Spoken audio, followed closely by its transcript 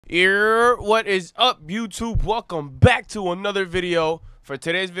What is up, YouTube? Welcome back to another video. For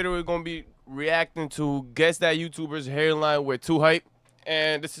today's video, we're gonna be reacting to Guess That YouTuber's Hairline with Too Hype,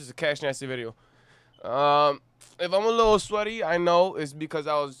 and this is a Cash Nasty video. If I'm a little sweaty, I know it's because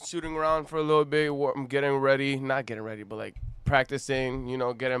I was shooting around for a little bit. I'm getting ready, not getting ready, but like practicing, you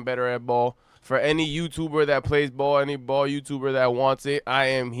know, getting better at ball. For any YouTuber that plays ball, any ball YouTuber that wants it, I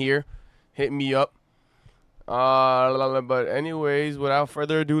am here. Hit me up. But anyways, without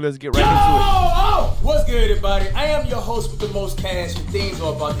further ado, let's get right into it. What's good, everybody? I am your host with the most cash, and things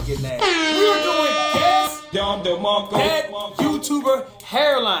are about to get nasty. We are doing Guess That YouTuber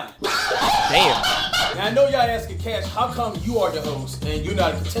Hairline. Damn. Now I know y'all asking Cash, how come you are the host and you're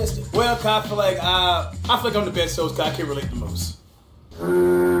not a contestant? Well, I feel like I'm the best host because I can relate the most.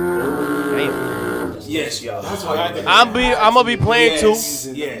 Damn. Yes, y'all. I'm gonna be playing too.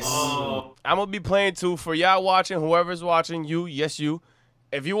 Yes. I'm gonna be playing too. For y'all watching, whoever's watching, you, yes, you.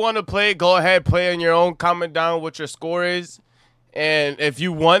 If you want to play, go ahead, play on your own. Comment down what your score is, and if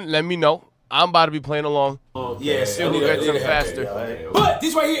you want, let me know. I'm about to be playing along. Yes, who gets them faster. But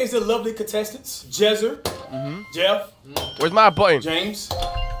this right here is the lovely contestants: Jezzer, Jeff, Where's my button? James,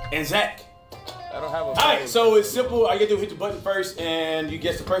 and Zach. I don't have a All button. right, so it's simple. All you gotta do is hit the button first, and you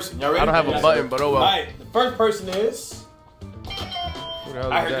guess the person. Y'all ready? I don't have a button, but oh well. All right, the first person is. Who the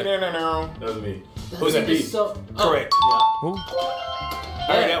hell I is heard that? that was me. Who's that? B. Correct. Who? I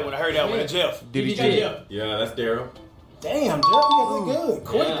heard that one. And Jeff. DDG. Yeah, that's Daryl. Damn, Jeff, you got good.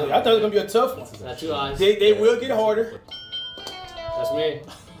 Quickly. Yeah. I thought it was gonna be a tough one. Got 2 eyes. They will get harder. That's me.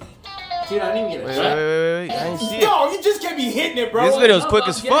 Dude, I didn't even get a shot. Wait. I didn't see it. No, you just can't be hitting it, bro. This video's quick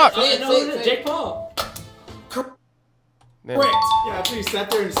as fuck. Jake Paul. Man. Correct. Yeah, I think he sat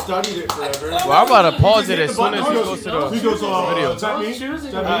there and studied it forever. Well, I'm about to pause it as soon as he goes to the video. Is that me?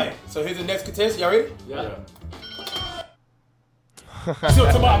 All right, so here's the next contestant. Y'all ready? Yeah.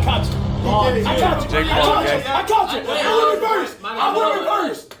 So tomorrow I caught you. I caught you. Jake Paul, okay. I caught you. I went reverse. I went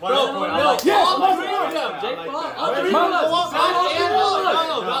reverse. Yes, Jake Paul.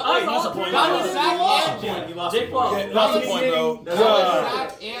 Jake Paul. Lost a point, bro.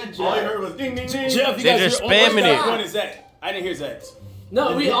 All I heard was ding, ding, ding. Jeff, you They're guys just spamming it. One is Zach. I didn't hear Zach's.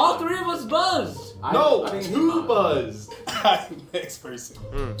 No, we all three of us buzzed. No, who buzzed? Next person.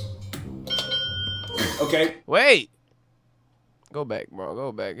 Okay. Wait. Go back, bro.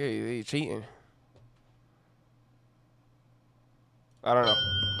 Go back. Hey, he cheating. I don't know.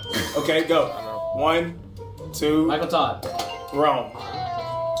 Okay, go. 1, 2. Michael Todd. Wrong.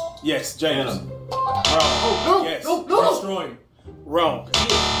 Yes, James. Wrong. Oh, no. Yes. No. Destroying. Wrong.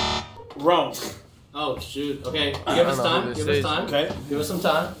 Wrong. Oh, shoot. Okay. Give us time. Give us time. Okay. Give us some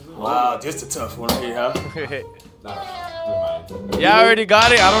time. Wow, just a tough one here, huh? Y'all already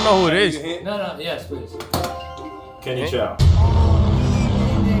got it. I don't know who it is. No. Yes, please. Kenny Chow.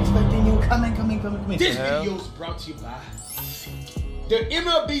 Expecting you. Come in. This video is brought to you by the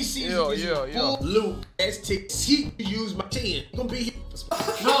MLB season. Yo. Lou S6. He used my 10. Gonna be here.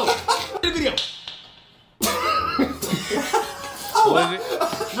 No. The video. What is it?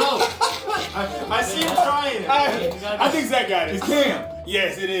 No. I see him trying it. I think Zach got it. It's Cam.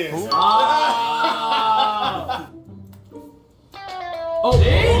 Yes, it is. Oh, see?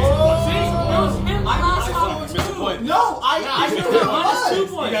 It was him. I lost Missed the point. No, I minus 2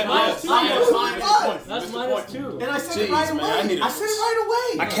 points. That's minus 2. And I said it right Jeez, man, away. I said it right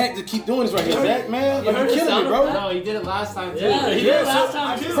away. I can't just keep doing this right here, Zach, man. You Like, heard you're the killing sound me, bro. effect? No, he did it last time too. Yeah, he did it last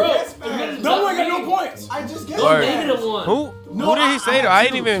time too. Bro, Yes, no one got no points. I just gave Word. Negative 1. Who did he say? I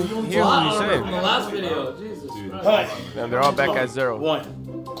didn't even hear who he In the said. last video. Jesus Christ. Hi. And they're all back at 0.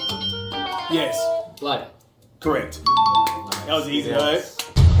 1. Yes. Like. Correct. That was easy, right?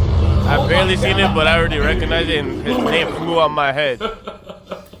 I barely seen it, but I already recognized it, and his name flew out my head.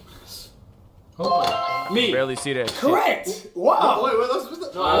 Me. Barely see that. Correct. Wow. Wait, what's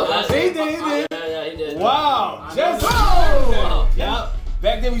the... No, He did. Yeah, he did. Wow. Jezzer. Oh, Yeah.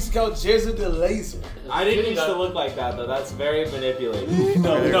 Back then we used to call Jezzer the laser. I didn't used to look like that though. That's very manipulated.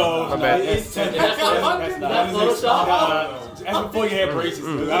 No. My bad. That's That Photoshop? That's before you had braces.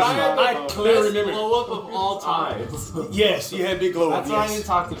 I clearly Best remember. blow up of all times. Yes, you had big glow up. That's why I need to Yes.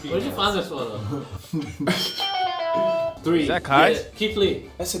 talk to people. Where'd you find this photo? 3. Is that Kai? Yeah, Keith Lee.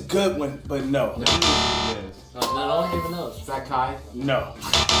 That's a good one, but no. No one even knows. Is that Kai? No.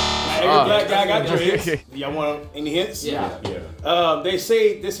 Every black guy got dreads. Y'all want any hints? Yeah. They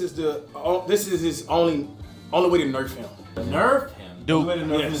say this is his only way to nerf him. Nerf him. Dude. Way to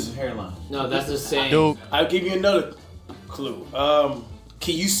know Yes. this is Hairline. No, that's the same. Dude. I'll give you another clue.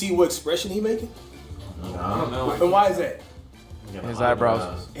 Can you see what expression he making? I don't know. And why is that? His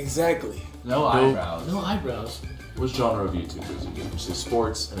eyebrows. Exactly. No eyebrows. No eyebrows. What genre of YouTubers you do? Say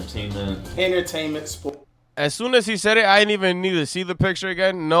sports, Entertainment, sport. As soon as he said it, I didn't even need to see the picture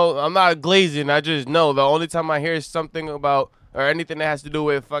again. No, I'm not glazing. I just know the only time I hear something about or anything that has to do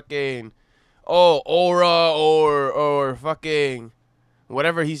with fucking, aura or fucking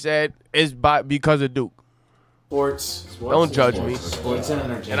whatever he said is because of Duke. Sports. Don't judge me. Sports and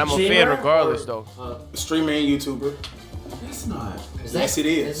entertainment. And I'm a fan regardless, though. Streamer and YouTuber. That's not. Yes, it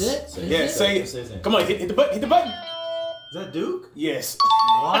is. Is it? Yeah, say it. Come on, hit the button. Hit the button. Is that Duke? Yes.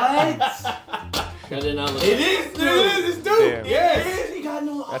 What? I did not look. It is. It's Duke. Damn. Yes. He got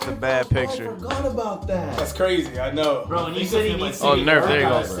no. That's a bad picture. I forgot about that. That's crazy. I know. Bro, when you said he needs to Oh, get nerf, there you I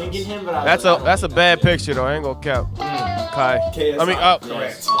go. was thinking him, but I was That's a bad picture though. I ain't gonna cap. Kai. KSI. I mean,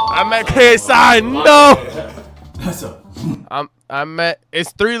 Correct. I meant KSI. No. That's a. I meant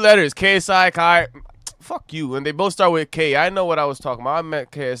it's 3 letters. KSI. Kai. Fuck you. And they both start with K. I know what I was talking about. I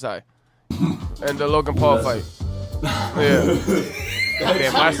meant KSI. And the Logan Paul fight. Yeah.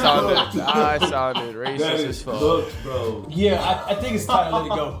 Damn, I sounded racist as fuck. Look, bro. Yeah, I think it's time to let it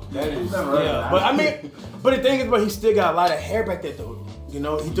go. That is. Yeah, but I mean, but the thing is, he still got a lot of hair back there, though. You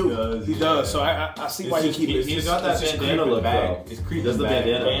know, he does. So I see why he keeps it. He's got that bandana look, bro. It's creepy. That's the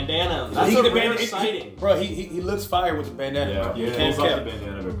bandana. bandana. He That's get a the rare bandana. sighting. Bro, he looks fire with the bandana. Yeah, bro. yeah. You He can't pulls off cap. the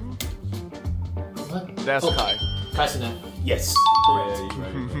bandana, bro. That's Kai. Kaisina. Yes. Yeah, you're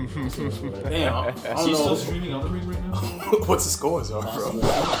right. Damn. I Is he don't still know streaming on the ring right now? what's the scores are, bro.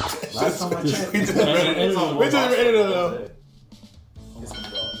 Last time I checked. We just ended it though.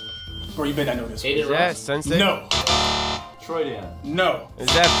 Bro, you better not know this. Is that Sensei? No. Troy Dan. No. Is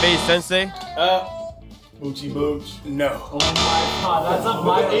that Face Sensei? Boochie Booch. No. Oh my god, that's a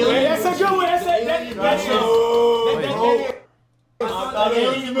my Hey, that's a good one. That's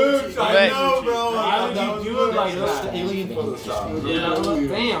Alien moves. I know, bro. Why would you do it like That's that? alien Photoshop. Yeah,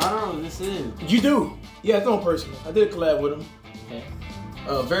 damn, I don't know what this is. You do. Yeah, it's on person. I did a collab with him. Okay.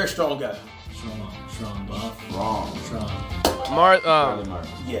 Very strong guy. Strong buff. Wrong. Strong.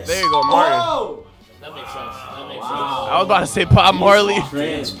 Yes. There you go, Martin. Oh! That makes sense. That makes I was about to say Bob Marley.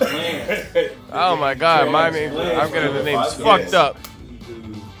 Transplant. Oh my god, my name. I'm getting the names fucked up.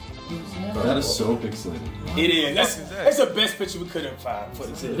 Bro, that is so pixelated. It is. That's the best picture we couldn't find for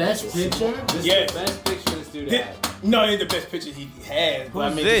this. Best picture? This Yeah. is the best picture this dude had. No, it ain't the best picture he has, but I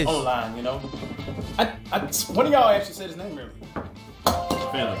Who's mean, this? it's online, you know. One of y'all actually said his name earlier.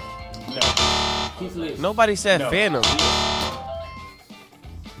 Phantom. No, Keith Lee. Nobody said No. Phantom.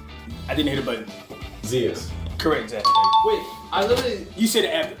 I didn't hit the button. Zeus. Correct, Zach. Wait, I literally. You said it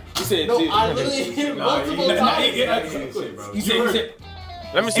after. You said it. No, too. I literally hit it multiple times. You said.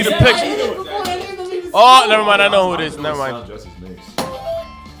 Let me see Is the that picture. how you do it? Before any of them even Oh, never mind. I know who it is. Never mind.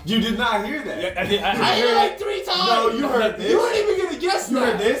 You did not hear that. Yeah, I did. I hit it like 3 times. No, you heard this. You weren't even gonna guess You that.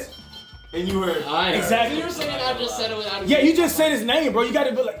 heard this, and you heard. I heard. Exactly. So you're saying I just said it without. Yeah, you just said his name, bro. You got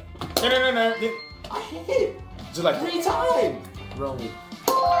to be like. No. I hit it Just like. 3 times. Rolling. Is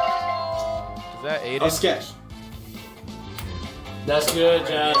that A Aiden? sketch. That's good,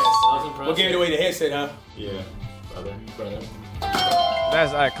 Jazz. That was impressive. What gave away the headset, huh? Yeah. Brother.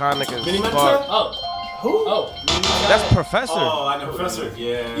 That's iconic as Vinny fuck. Mentor? Oh. Who? Oh. That's Professor. Oh, I know. Professor.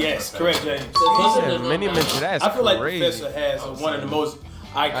 Yeah. Yes, correct, James. He said Mini Mentor. That's I feel like crazy. Professor has one of the most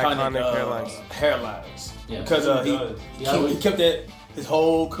iconic hairlines. Yeah. Because he kept that his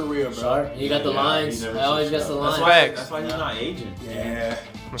whole career, bro. Sharp. You got the lines. I always got the lines. Facts. That's why he's not agent. Yeah.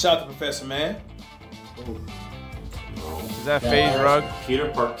 Shout out to Professor, man. Is that Phase Rug? Peter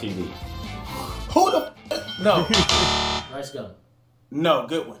Park TV. Who the? No. Rice gum. No,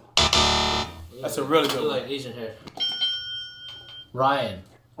 good one. That's a really good Look one. like Asian hair. Ryan.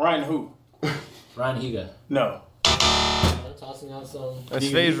 Ryan who? Ryan Higa. No. I'm tossing out some. That's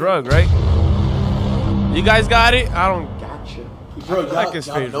Phase Rug, right? You guys got it? I don't. Gotcha. Bro, I like his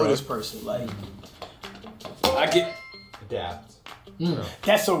y'all face, know bro. this person. Like, I get. Adapt.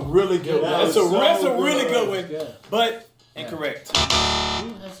 That's a really good one. That's a really good one. Yeah. But incorrect.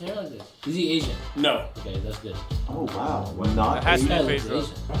 Who has hair like this? Is he Asian? No. Okay, that's good. Oh wow. When not It has to Guy be looks Phase Rug.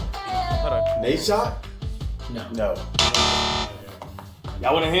 Asian. Hold on. Nate shot. No. No.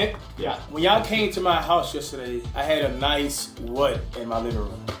 Y'all want a hint? Yeah. When y'all came to my house yesterday, I had a nice what in my living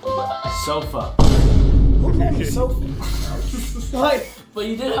room? Sofa. Who named it sofa? Like, But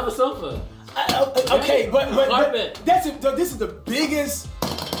you did have a sofa. okay, but Carpet. this is the biggest.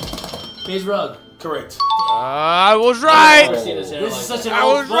 Face rug. Correct. I was I've right. never seen his hair This like is such that. an I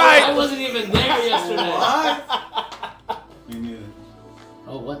old was photo. right. I wasn't even there yesterday.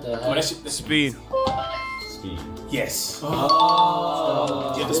 Oh, what the Oh, heck? that shit, the Speed. Speed. Yes.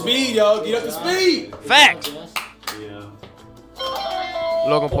 Oh. Get the speed, y'all. Get up the speed. Fact. Yeah.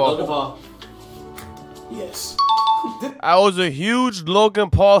 Logan Paul. Logan Paul. Yes. I was a huge Logan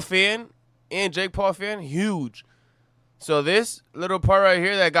Paul fan and Jake Paul fan, huge. So this little part right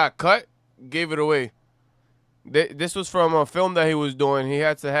here that got cut gave it away. This was from a film that he was doing. He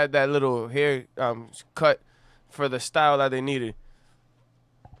had to have that little hair cut for the style that they needed.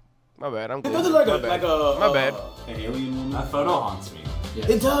 My bad. I'm good. It does look My bad. That photo haunts me. Yeah.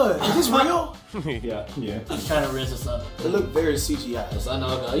 It does. Is this real? Yeah. I'm trying to rinse this up. It looked very CGI. Yes, I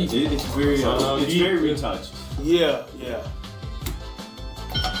know. It's very retouched. Yeah.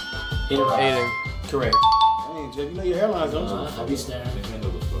 Hit it right. Aiden. Correct. Hey, Jeff, you know your hairline's don't you? I'll be staring.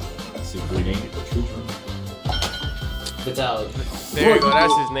 Secreting the truth. Fatality. There you go.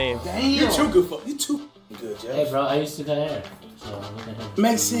 That's his name. Damn. You're too good for. You're too good, Jeff. Hey, bro, I used to cut hair. So look at him.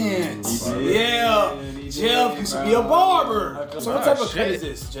 Makes sense. Yeah. Jeff used to be a barber. So what type of cut is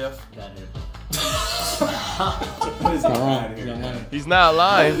this, Jeff? Got here. What is going on here? He's not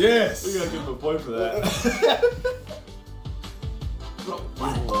lying. Yes. We gotta give him a point for that.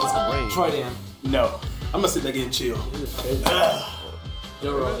 Wait. Troy Dan. No. I'm gonna sit there and chill.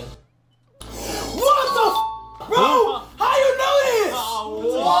 Joe Rogan. What the? Bro, how you know this?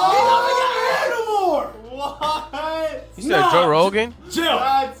 What? He don't got hair no more. What? You said Joe Rogan? Jeff,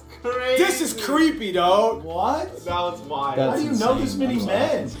 That's crazy. this is creepy, dog. What? That was wild. How do you know this many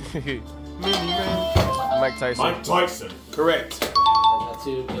men? Mike Tyson. Mike Tyson. Correct. I got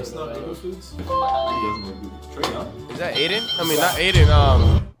two. That's not Eagle Foods? He doesn't look good. Trey Young. Is that Aiden? I mean, not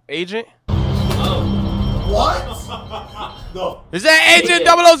Aiden. Agent? Oh. What? No. Is that Agent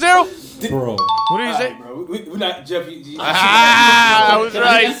 000? Bro. What did you say? Bro, we're not Jeff. Ah, I was Can I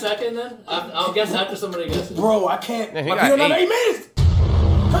right. guess second then? I'll guess after somebody guesses. Bro, I can't. Yeah, he My got video not 8. 8 minutes.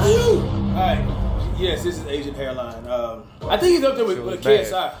 How you? All right. Yes, this is Asian hairline. I think he's up there with a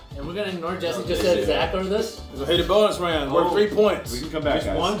KSI. And we're gonna ignore Jesse just said Zach over this? So hit the bonus round. Worth 3 points. We can come back,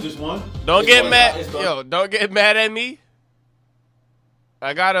 guys. Just one? Don't get mad. It's fun. Yo, don't get mad at me.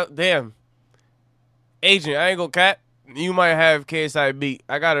 I gotta, damn. Agent, I ain't gonna cap. You might have KSI beat.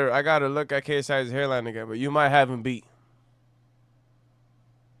 I gotta look at KSI's hairline again, but you might have him beat.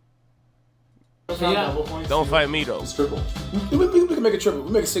 Yeah. Don't fight me though. It's triple. We can make a triple.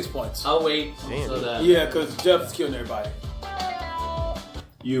 We make it 6 points. I'll wait Damn. so that. Yeah, because Jeff is killing everybody.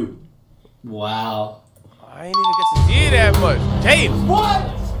 You. Wow. I ain't even get to see it that much. Damn. What?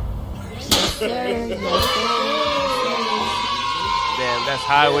 Damn, that's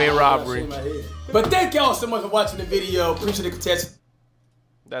highway robbery. But thank y'all so much for watching the video. Appreciate the contestant.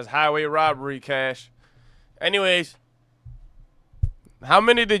 That's highway robbery, Cash. Anyways, how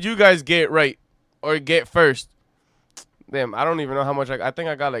many did you guys get right or get first? Damn, I don't even know how much. I think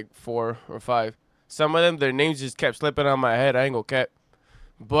I got like 4 or 5. Some of them, their names just kept slipping on my head. I ain't gonna cap.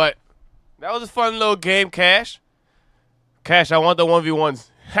 But that was a fun little game, Cash. Cash, I want the 1v1s.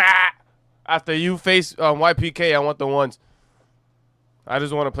 Ha! After you face YPK, I want the ones. I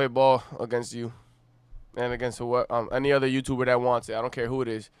just want to play ball against you and against any other YouTuber that wants it. I don't care who it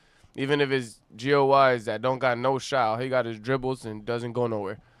is. Even if it's GOYs that don't got no shot. He got his dribbles and doesn't go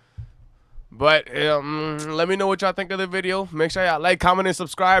nowhere. But let me know what y'all think of the video. Make sure y'all like, comment, and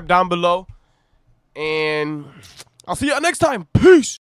subscribe down below. And I'll see y'all next time. Peace.